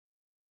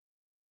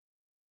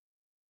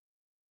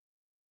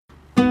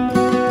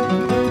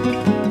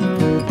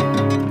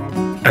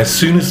As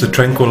soon as the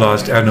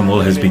tranquilized animal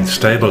has been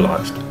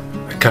stabilized,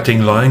 a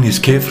cutting line is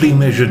carefully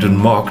measured and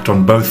marked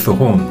on both the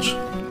horns.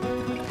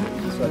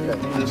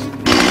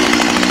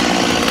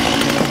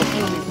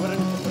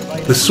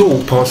 The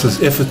saw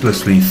passes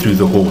effortlessly through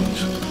the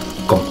horns.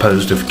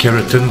 Composed of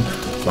keratin,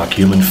 like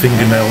human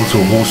fingernails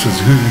or horses'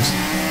 hooves,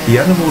 the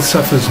animal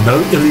suffers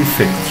no ill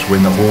effects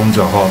when the horns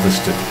are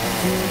harvested.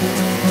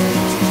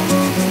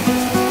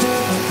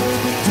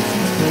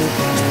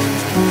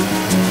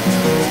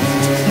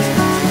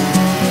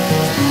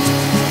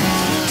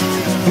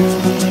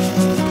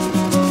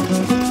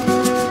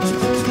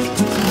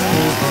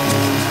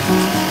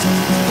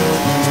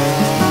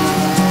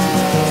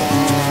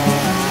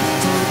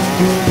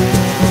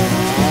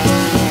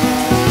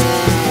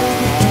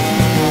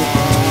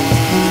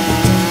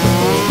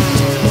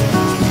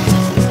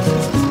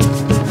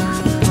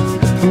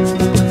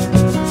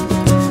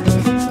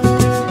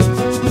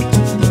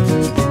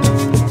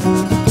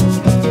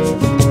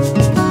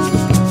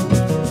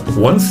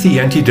 Once the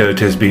antidote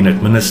has been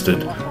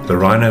administered, the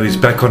rhino is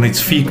back on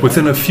its feet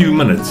within a few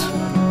minutes.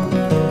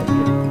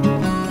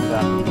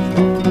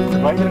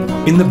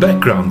 In the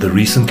background, the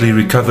recently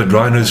recovered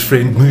rhino's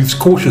friend moves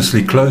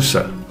cautiously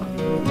closer.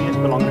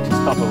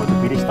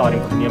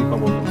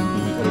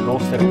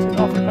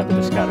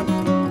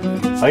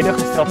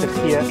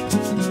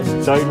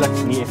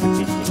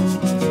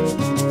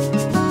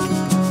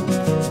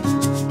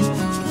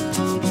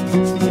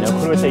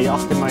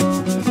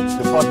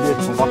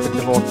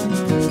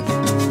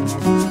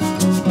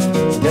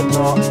 Dit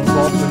na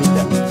 12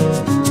 minuten.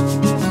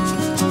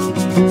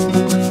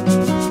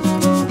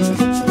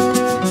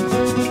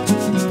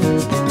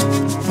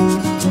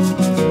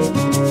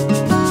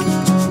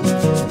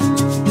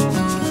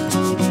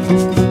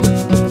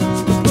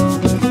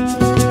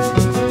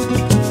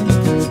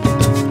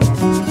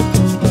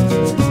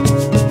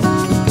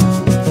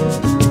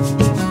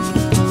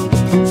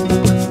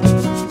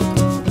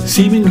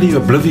 Seemingly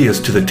oblivious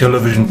to the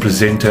television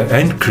presenter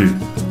and crew,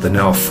 the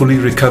now fully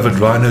recovered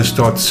rhino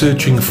starts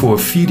searching for a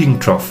feeding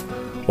trough,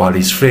 while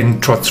his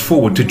friend trots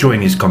forward to join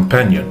his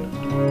companion.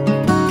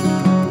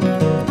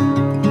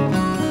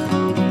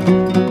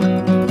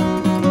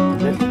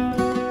 Dit is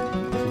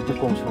de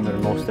toekomst van de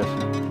renosters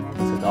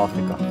in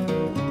Zuid-Afrika.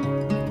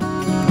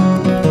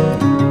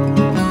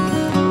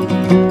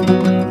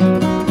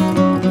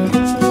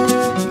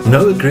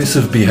 No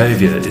aggressive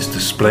behavior is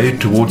displayed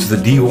towards the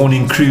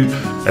dehorning crew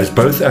as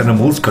both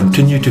animals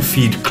continue to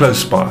feed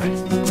close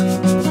by.